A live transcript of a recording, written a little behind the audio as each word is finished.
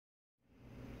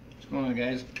Come on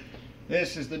guys,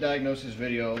 this is the diagnosis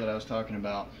video that I was talking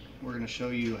about. We're going to show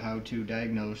you how to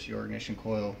diagnose your ignition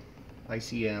coil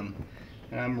ICM,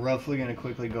 and I'm roughly going to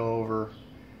quickly go over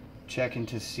checking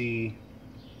to see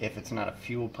if it's not a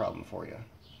fuel problem for you.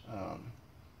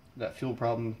 That fuel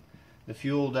problem, the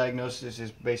fuel diagnosis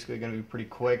is basically going to be pretty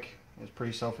quick. It's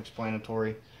pretty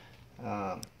self-explanatory,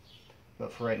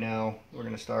 but for right now we're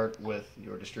going to start with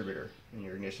your distributor and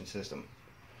your ignition system.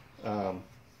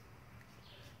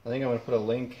 I think I'm going to put a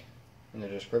link in the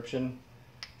description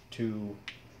to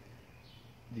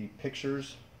the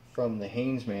pictures from the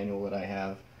Haynes manual that I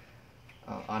have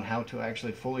on how to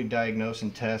actually fully diagnose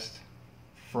and test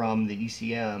from the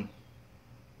ECM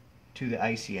to the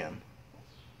ICM,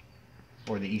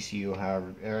 or the ECU, how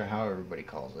everybody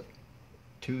calls it,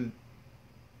 to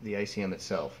the ICM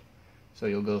itself. So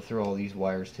you'll go through all these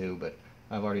wires too, but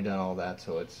I've already done all that,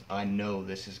 so I know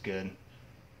this is good.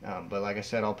 But like I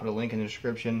said, I'll put a link in the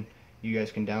description. You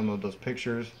guys can download those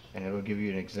pictures and it'll give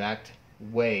you an exact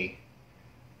way,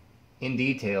 in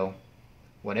detail,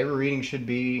 whatever reading should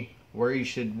be,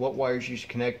 what wires you should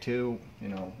connect to,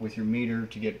 with your meter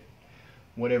to get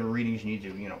whatever readings you need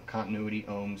to, continuity,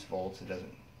 ohms, volts,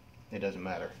 it doesn't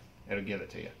matter. It'll give it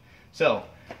to you. So,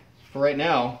 for right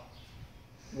now,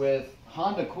 with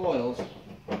Honda coils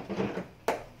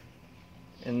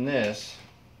in this,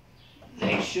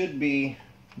 they should be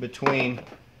between,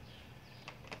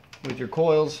 with your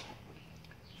coils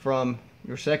from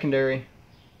your secondary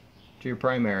to your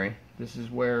primary. This is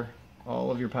where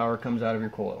all of your power comes out of your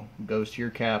coil. It goes to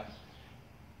your cap.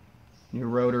 Your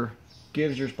rotor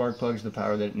gives your spark plugs the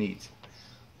power that it needs.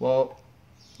 Well,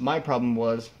 my problem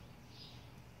was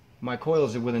my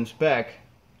coils are within spec,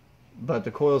 but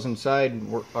the coils inside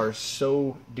are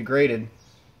so degraded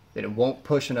that it won't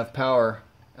push enough power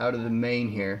out of the main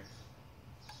here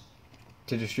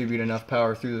to distribute enough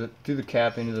power through the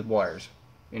cap into the wires,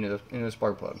 into the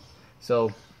spark plug.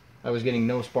 So I was getting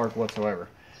no spark whatsoever.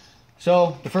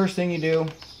 So the first thing you do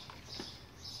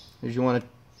is you want to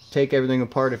take everything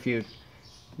apart. If you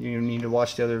need to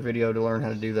watch the other video to learn how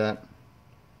to do that.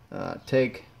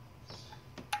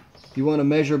 You want to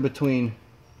measure between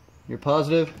your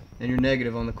positive and your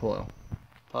negative on the coil.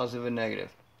 Positive and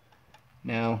negative.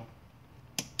 Now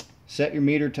set your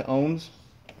meter to ohms.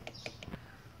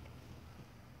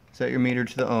 Set your meter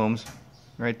to the ohms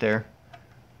right there.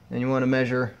 And you want to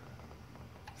measure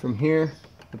from here,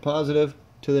 the positive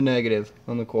to the negative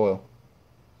on the coil.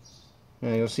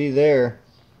 Now you'll see there,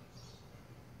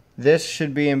 this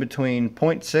should be in between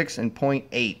 0.6 and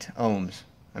 0.8 ohms.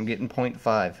 I'm getting 0.5,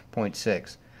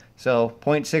 0.6. So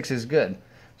 0.6 is good.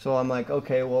 So I'm like,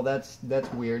 okay, well that's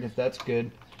weird. If that's good,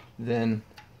 then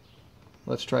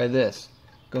let's try this.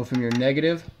 Go from your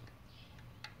negative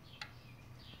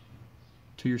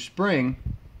to your spring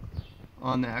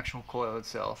on the actual coil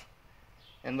itself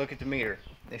and look at the meter.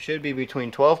 It should be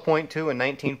between 12.2 and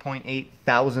 19.8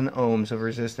 thousand ohms of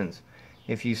resistance.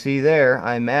 If you see there,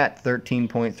 I'm at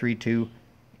 13.32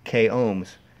 k ohms.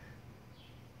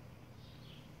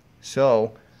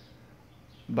 So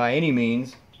by any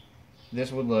means,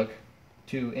 this would look,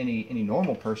 to any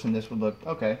normal person, this would look,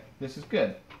 okay, this is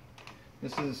good.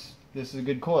 This is a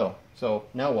good coil. So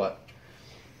now what?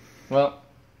 Well,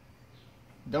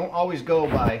 don't always go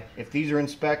by, if these are in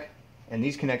spec and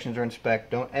these connections are in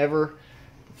spec, don't ever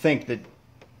think that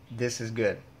this is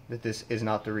good, that this is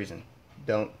not the reason.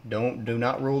 Do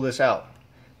not rule this out,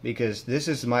 because this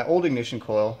is my old ignition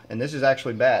coil and this is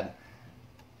actually bad.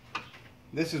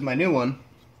 This is my new one.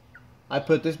 I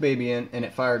put this baby in and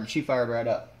she fired right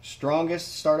up.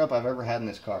 Strongest startup I've ever had in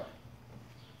this car.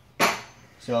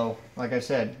 So, like I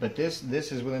said, but this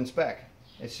is within spec.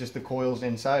 It's just the coils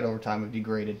inside over time have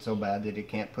degraded so bad that it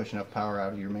can't push enough power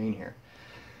out of your main here.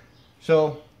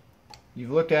 So, you've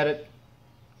looked at it,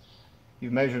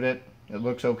 you've measured it, it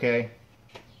looks okay,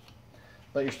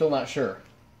 but you're still not sure.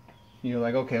 You're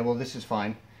like, okay, well this is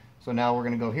fine. So now we're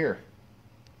going to go here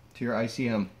to your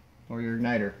ICM or your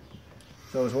igniter.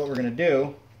 So what we're going to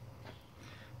do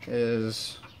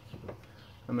is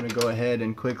I'm going to go ahead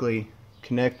and quickly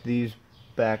connect these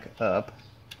back up.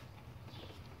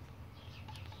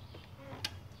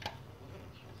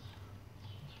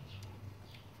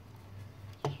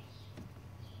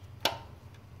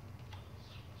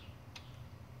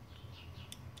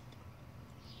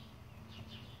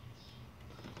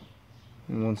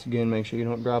 And once again, make sure you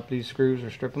don't drop these screws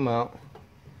or strip them out.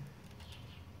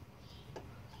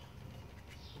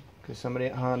 Because somebody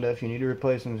at Honda, if you need to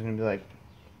replace them, is going to be like,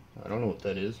 I don't know what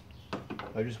that is.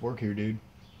 I just work here, dude.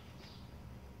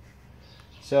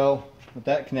 So, with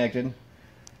that connected,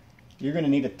 you're going to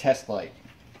need a test light.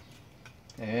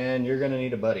 And you're going to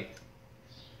need a buddy.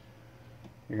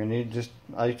 You're gonna need just,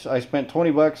 I spent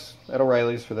 20 bucks at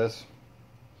O'Reilly's for this.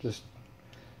 Just,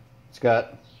 it's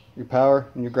got your power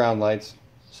and your ground lights.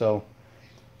 So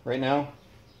right now,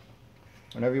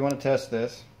 whenever you want to test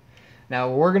this, now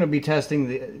we're going to be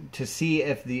testing to see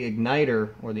if the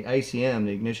igniter or the ICM,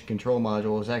 the ignition control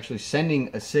module, is actually sending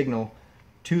a signal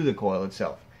to the coil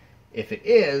itself. If it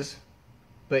is,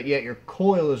 but yet your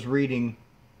coil is reading,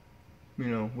 you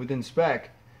know, within spec,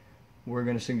 we're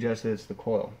going to suggest that it's the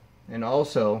coil. And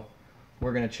also,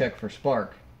 we're going to check for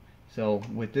spark. So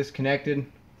with this connected,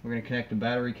 we're going to connect the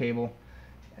battery cable,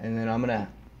 and then I'm going to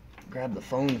grab the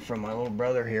phone from my little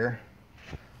brother here,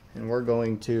 and I'm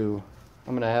going to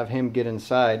have him get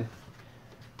inside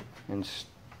and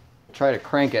try to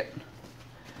crank it.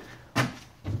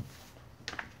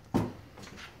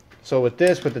 So with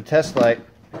this, with the test light,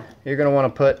 you're going to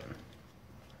want to put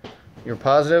your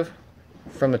positive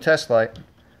from the test light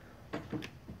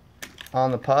on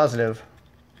the positive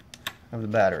of the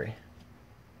battery.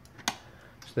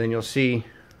 So then you'll see,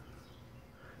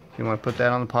 you want to put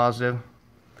that on the positive.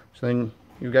 So then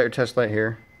you've got your test light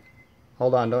here.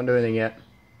 Hold on, don't do anything yet.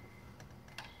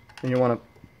 And you want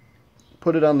to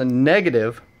put it on the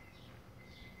negative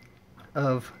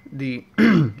of the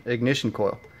ignition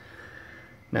coil.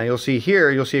 Now you'll see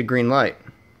here, you'll see a green light.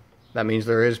 That means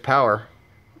there is power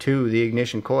to the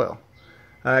ignition coil.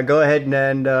 Go ahead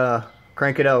and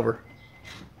crank it over.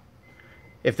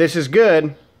 If this is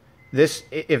good,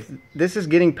 if this is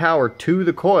getting power to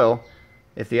the coil,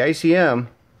 if the ICM,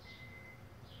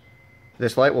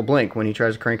 this light will blink when he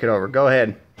tries to crank it over. Go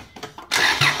ahead.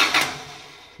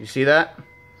 You see that?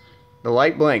 The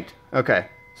light blinked. Okay,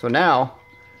 so now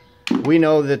we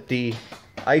know that the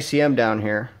ICM down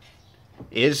here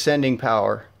is sending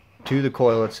power to the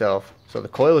coil itself. So the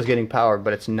coil is getting powered,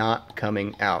 but it's not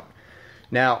coming out.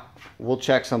 Now, we'll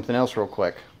check something else real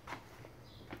quick.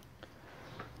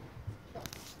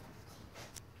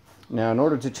 Now, in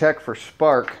order to check for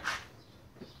spark,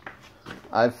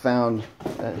 I've found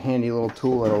that handy little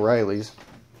tool at O'Reilly's.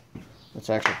 It's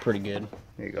actually pretty good.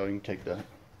 There you go, you can take that.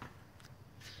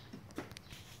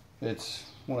 It's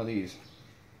one of these.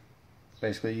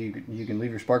 Basically, you can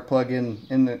leave your spark plug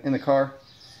in the car,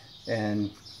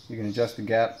 and you can adjust the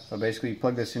gap. So basically, you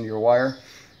plug this into your wire,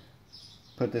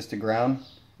 put this to ground,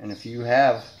 and if you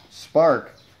have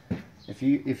spark, if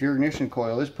your ignition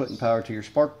coil is putting power to your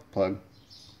spark plug,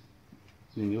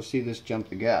 then you'll see this jump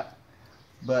the gap.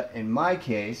 But in my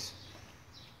case,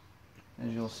 as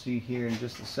you'll see here in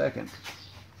just a second,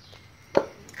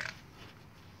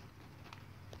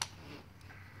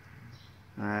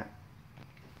 alright,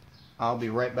 I'll be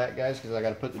right back, guys, because I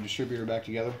got to put the distributor back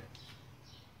together.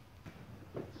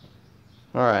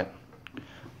 Alright,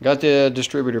 got the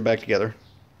distributor back together,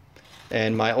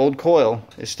 and my old coil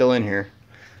is still in here.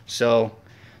 So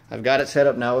I've got it set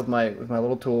up now with my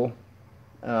little tool.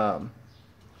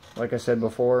 Like I said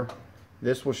before,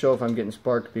 this will show if I'm getting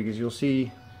sparked, because you'll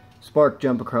see spark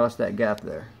jump across that gap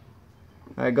there.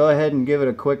 Alright, go ahead and give it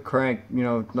a quick crank, you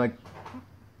know, like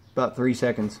about 3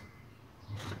 seconds.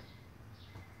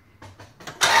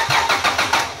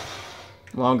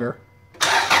 Longer.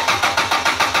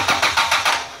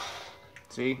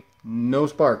 See? No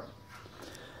spark.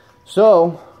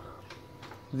 So,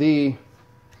 the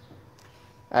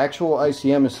actual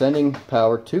ICM is sending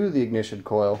power to the ignition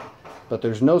coil, but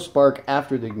there's no spark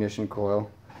after the ignition coil.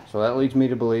 So that leads me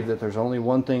to believe that there's only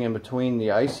one thing in between the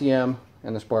ICM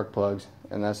and the spark plugs,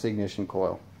 and that's the ignition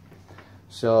coil.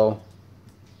 So,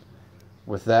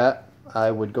 with that, I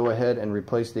would go ahead and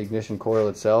replace the ignition coil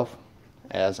itself,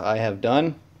 as I have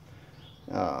done.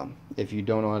 If you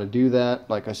don't know how to do that,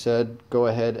 like I said, go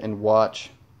ahead and watch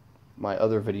my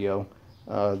other video,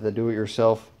 the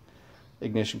do-it-yourself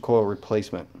ignition coil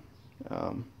replacement,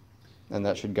 and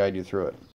that should guide you through it.